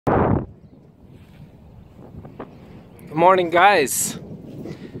Good morning, guys.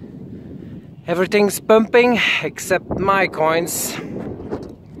 Everything's pumping except my coins.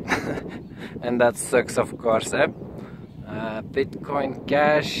 And that sucks, of course, eh? Bitcoin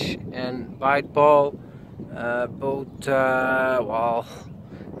Cash and Byteball both, well,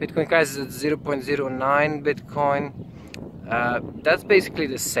 Bitcoin Cash is at 0.09 Bitcoin. That's basically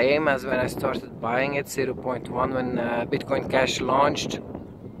the same as when I started buying it, 0.1 when Bitcoin Cash launched.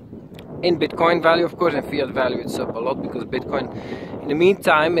 In Bitcoin value, of course, in fiat value it's up a lot because Bitcoin in the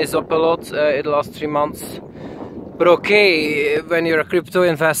meantime is up a lot in the last 3 months. But okay, when you're a crypto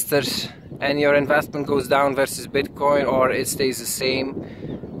investor and your investment goes down versus Bitcoin or it stays the same,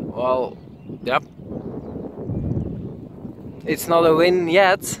 well, yep, it's not a win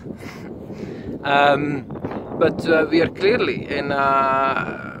yet. But we are clearly in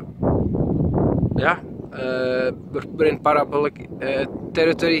we're in parabolic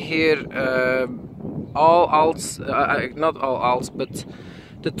territory here. All alts, not all alts, but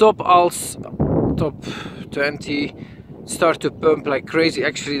the top alts, top 20, start to pump like crazy.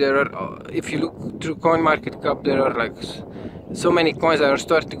 Actually, there are, if you look through CoinMarketCap, there are like so many coins that are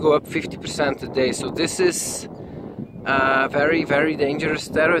starting to go up 50% a day. So this is very, very dangerous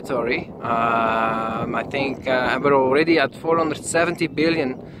territory. I think we're already at 470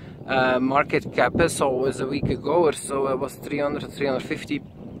 billion market cap. So it was a week ago or so, it was 300, 350.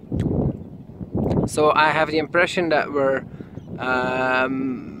 So I have the impression that we're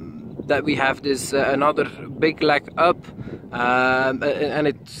that we have this another big leg up, and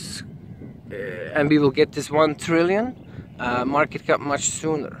it's and we will get this 1 trillion market cap much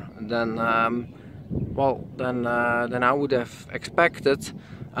sooner than well than I would have expected.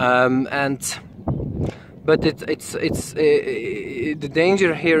 But it's the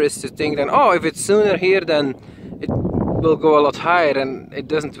danger here is to think that, oh, if it's sooner here, then it will go a lot higher, and it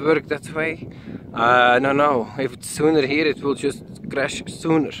doesn't work that way. No, if it's sooner here, it will just crash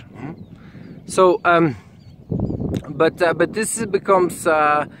sooner. So but this becomes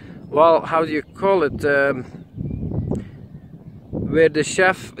well, how do you call it, where the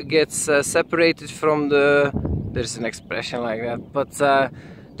chef gets separated from the, there's an expression like that, but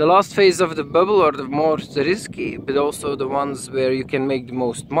the last phase of the bubble are the most risky, but also the ones where you can make the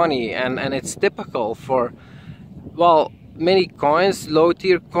most money, and it's typical for, well, many coins, low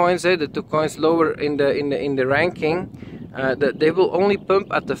tier coins, the two coins lower in the ranking, that they will only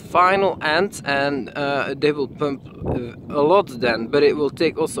pump at the final end, and they will pump a lot then, but it will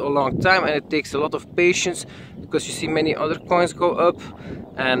take also a long time, and it takes a lot of patience, because you see many other coins go up,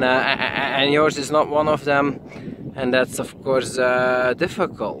 and yours is not one of them, and that's of course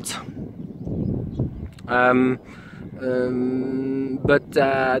difficult.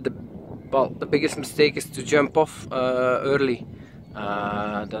 But the biggest mistake is to jump off early.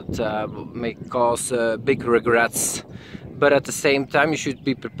 That may cause big regrets. But at the same time, you should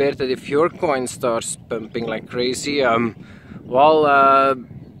be prepared that if your coin starts pumping like crazy, well, I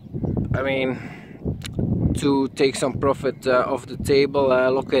mean, to take some profit off the table,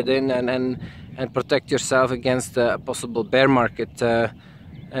 lock it in, and protect yourself against a possible bear market. Yeah,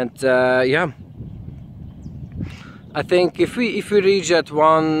 I think if we reach that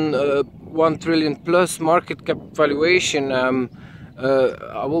 1 trillion plus market cap valuation,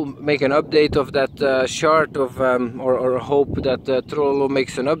 I will make an update of that chart of or hope that Trollo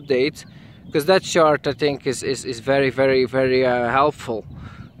makes an update, because that chart I think is very, very, very helpful.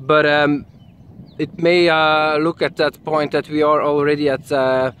 But it may look at that point that we are already at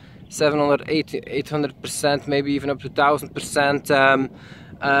 700, 800%, maybe even up to 1000%,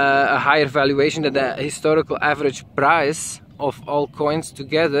 a higher valuation than the historical average price of all coins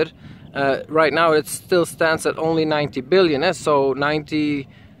together. Right now it still stands at only 90 billion, so 90,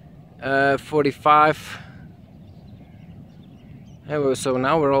 45, so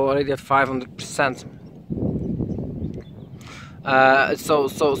now we're already at 500%. So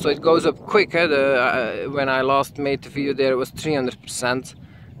it goes up quick. When I last made the video there, it was 300%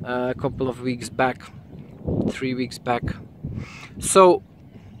 a couple of weeks back, 3 weeks back. So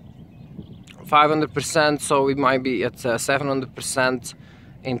 500%, so we might be at 700%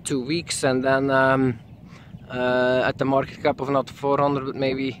 in 2 weeks, and then at the market cap of not 400 but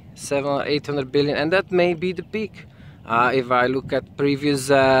maybe 700 or 800 billion, and that may be the peak. If I look at previous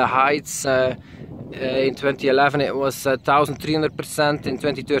heights, in 2011 it was 1300%, in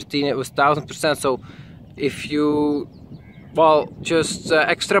 2013 it was 1000%. So if you, well, just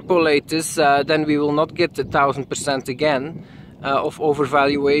extrapolate this, then we will not get the 1000% again of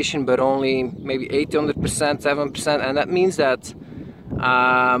overvaluation, but only maybe 800%, 7%, and that means that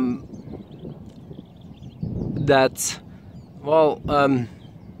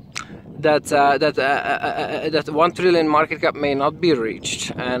that 1 trillion market cap may not be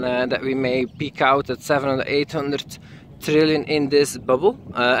reached, and that we may peak out at 700, 800 trillion in this bubble,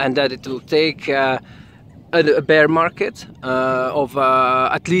 and that it will take a bear market of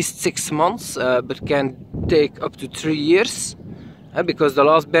at least 6 months, but can take up to 3 years, because the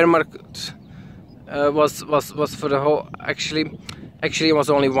last bear market was for the whole, actually it was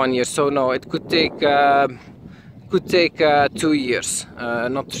only 1 year, so no, it could take 2 years,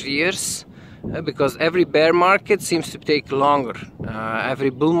 not 3 years, because every bear market seems to take longer, every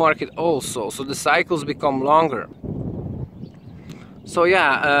bull market also, so the cycles become longer. So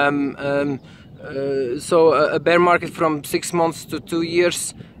yeah, so a bear market from 6 months to 2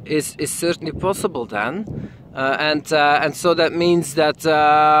 years is certainly possible then, and so that means that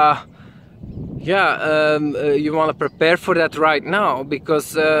you want to prepare for that right now,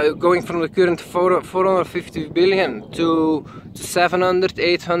 because going from the current 450 billion to 700,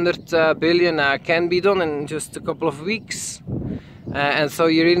 800 billion can be done in just a couple of weeks, and so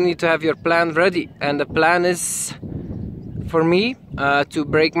you really need to have your plan ready. And the plan is, for me, to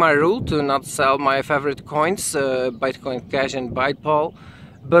break my rule to not sell my favorite coins, Bitcoin Cash and Byteball,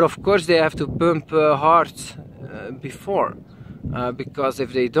 but of course they have to pump hard before. Because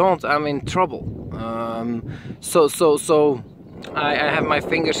if they don't, I'm in trouble. So I have my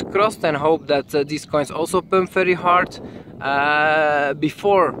fingers crossed and hope that these coins also pump very hard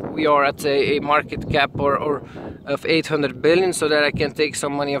before we are at a market cap or of 800 billion, so that I can take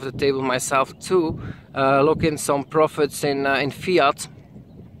some money off the table myself too, look in some profits in fiat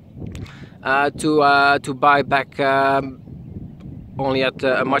to buy back only at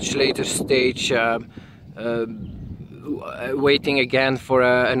a much later stage, waiting again for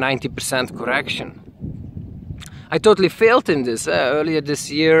a 90% correction. I totally failed in this earlier this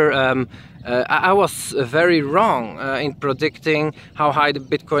year. I was very wrong in predicting how high the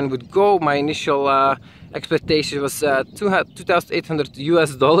Bitcoin would go. My initial expectation was $2,800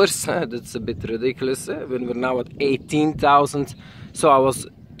 US. That's a bit ridiculous when we're now at 18,000. So I was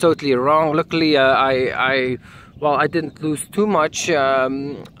totally wrong. Luckily, I didn't lose too much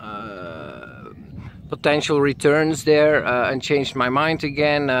potential returns there, and changed my mind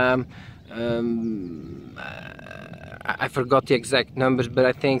again. I forgot the exact numbers, but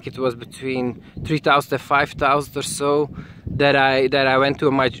I think it was between 3,000 and 5,000 or so that I went to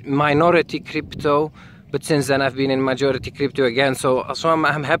a minority crypto. But since then I've been in majority crypto again, so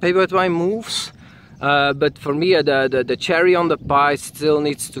I'm happy with my moves. But for me, the cherry on the pie still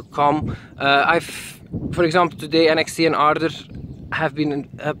needs to come. For example, today NXT and Ardor have been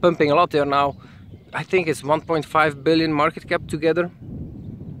pumping a lot. They're now, I think it's 1.5 billion market cap together,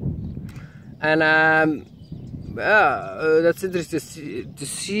 and that's interesting to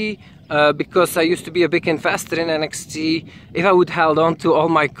see, because I used to be a big investor in NXT. If I would held on to all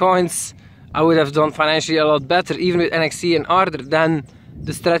my coins, I would have done financially a lot better, even with NXT and Ardor, than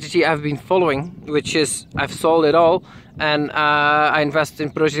the strategy I've been following, which is I've sold it all and I invest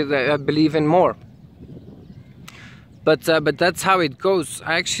in projects that I believe in more. But that's how it goes.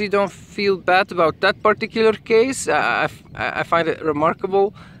 I actually don't feel bad about that particular case. I find it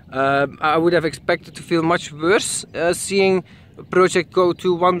remarkable. I would have expected to feel much worse seeing a project go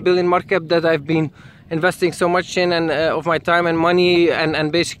to 1 billion market cap that I've been investing so much in, and of my time and money,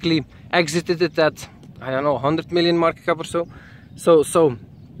 and basically exited it at, I don't know, 100 million market cap or so.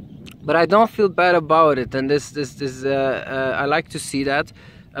 But I don't feel bad about it, and I like to see that.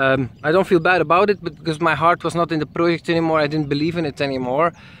 I don't feel bad about it, but because my heart was not in the project anymore, I didn't believe in it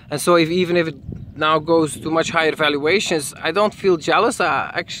anymore. And so even if it now goes to much higher valuations, I don't feel jealous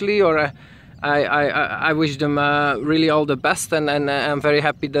actually, or I wish them really all the best, and I'm very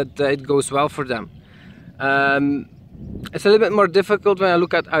happy that it goes well for them. It's a little bit more difficult when I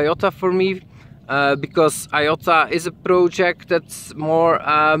look at IOTA for me, because IOTA is a project that's more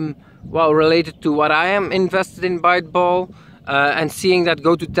well related to what I am invested in Byteball. And seeing that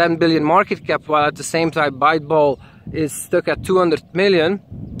go to 10 billion market cap, while at the same time Byteball is stuck at 200 million,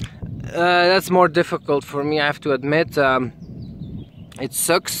 that's more difficult for me, I have to admit. It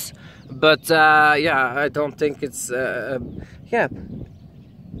sucks, but yeah, I don't think it's yeah,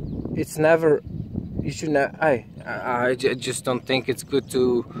 it's never, you should not, I just don't think it's good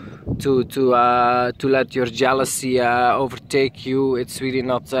to let your jealousy overtake you. It's really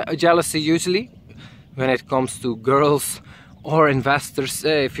not jealousy usually when it comes to girls or investors.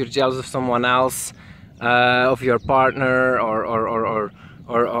 If you're jealous of someone else, of your partner, or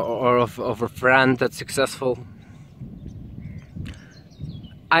of a friend that's successful.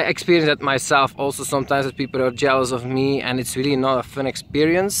 I experience that myself also sometimes, that people are jealous of me, and it's really not a fun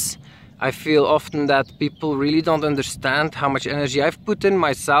experience. I feel often that people really don't understand how much energy I've put in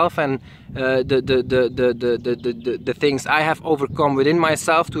myself, and the things I have overcome within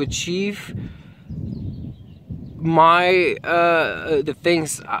myself to achieve my the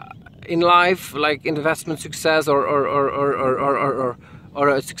things in life, like investment success or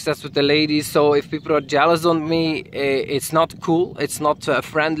a success with the ladies. So if people are jealous on me, it's not cool, it's not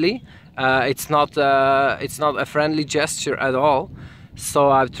friendly, it's not a friendly gesture at all.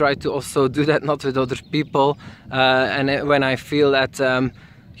 So I've tried to also do that not with other people, and when I feel that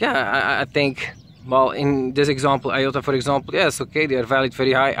yeah, I think, well, in this example, IOTA for example, yes, okay, they are valued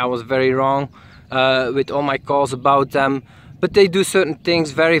very high. I was very wrong with all my calls about them, but they do certain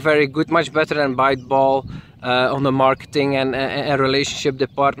things very, very good, much better than Byteball on the marketing and relationship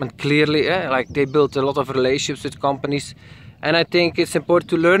department, clearly. Like, they built a lot of relationships with companies, and I think it's important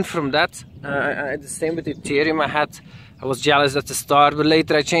to learn from that. The same with Ethereum. I was jealous at the start, but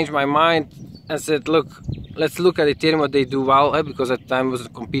later I changed my mind and said, look, let's look at Ethereum, what they do well, because at the time I was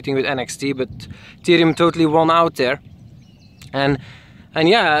competing with NXT, but Ethereum totally won out there. And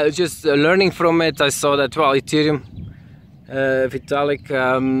yeah, just learning from it, I saw that, well, Ethereum, Vitalik,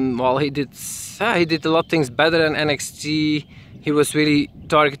 well, he did a lot of things better than NXT. He was really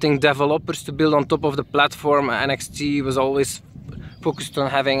targeting developers to build on top of the platform. NXT was always focused on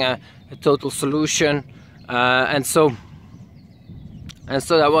having a total solution, and so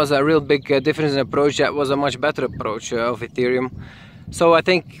that was a real big difference in approach. That was a much better approach of Ethereum. So I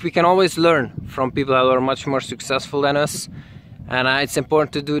think we can always learn from people that are much more successful than us, and it's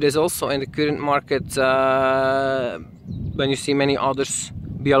important to do this also in the current market, when you see many others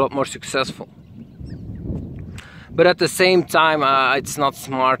be a lot more successful. But at the same time, it's not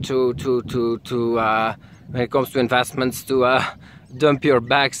smart to when it comes to investments, to dump your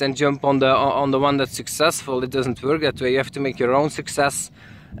bags and jump on the one that's successful. It doesn't work that way. You have to make your own success,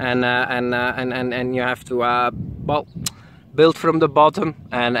 and you have to well, build from the bottom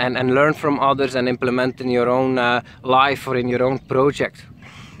and learn from others and implement in your own life or in your own project.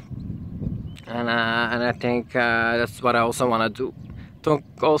 And I think that's what I also want to do.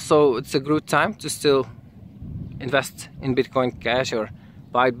 Also, it's a good time to still invest in Bitcoin Cash or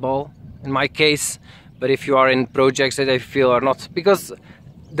Byteball in my case. But if you are in projects that I feel are not, because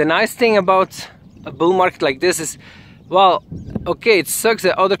the nice thing about a bull market like this is, well, okay, it sucks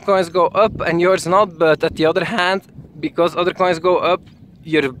that other coins go up and yours not, but at the other hand, because other coins go up,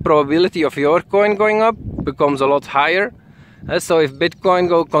 your probability of your coin going up becomes a lot higher. So if Bitcoin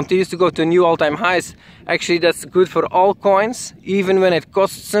continues to go to new all-time highs, actually that's good for all coins, even when it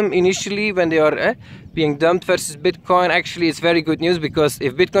costs them initially when they are being dumped versus Bitcoin. Actually, it's very good news, because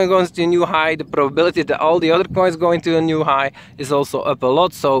if Bitcoin goes to a new high, the probability that all the other coins go into a new high is also up a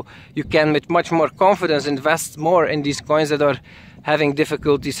lot. So you can with much more confidence invest more in these coins that are having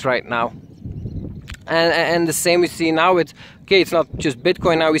difficulties right now. And the same we see now with, okay, it's not just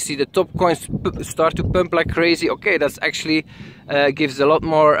Bitcoin, now we see the top coins start to pump like crazy. Okay, that's actually gives a lot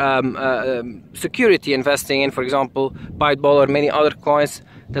more security investing in, for example, Byteball or many other coins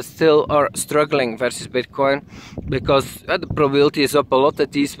that still are struggling versus Bitcoin, because the probability is up a lot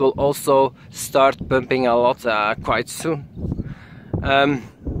that these will also start pumping a lot quite soon.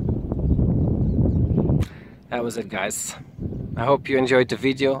 That was it, guys. I hope you enjoyed the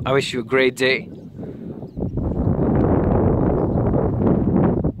video. I wish you a great day.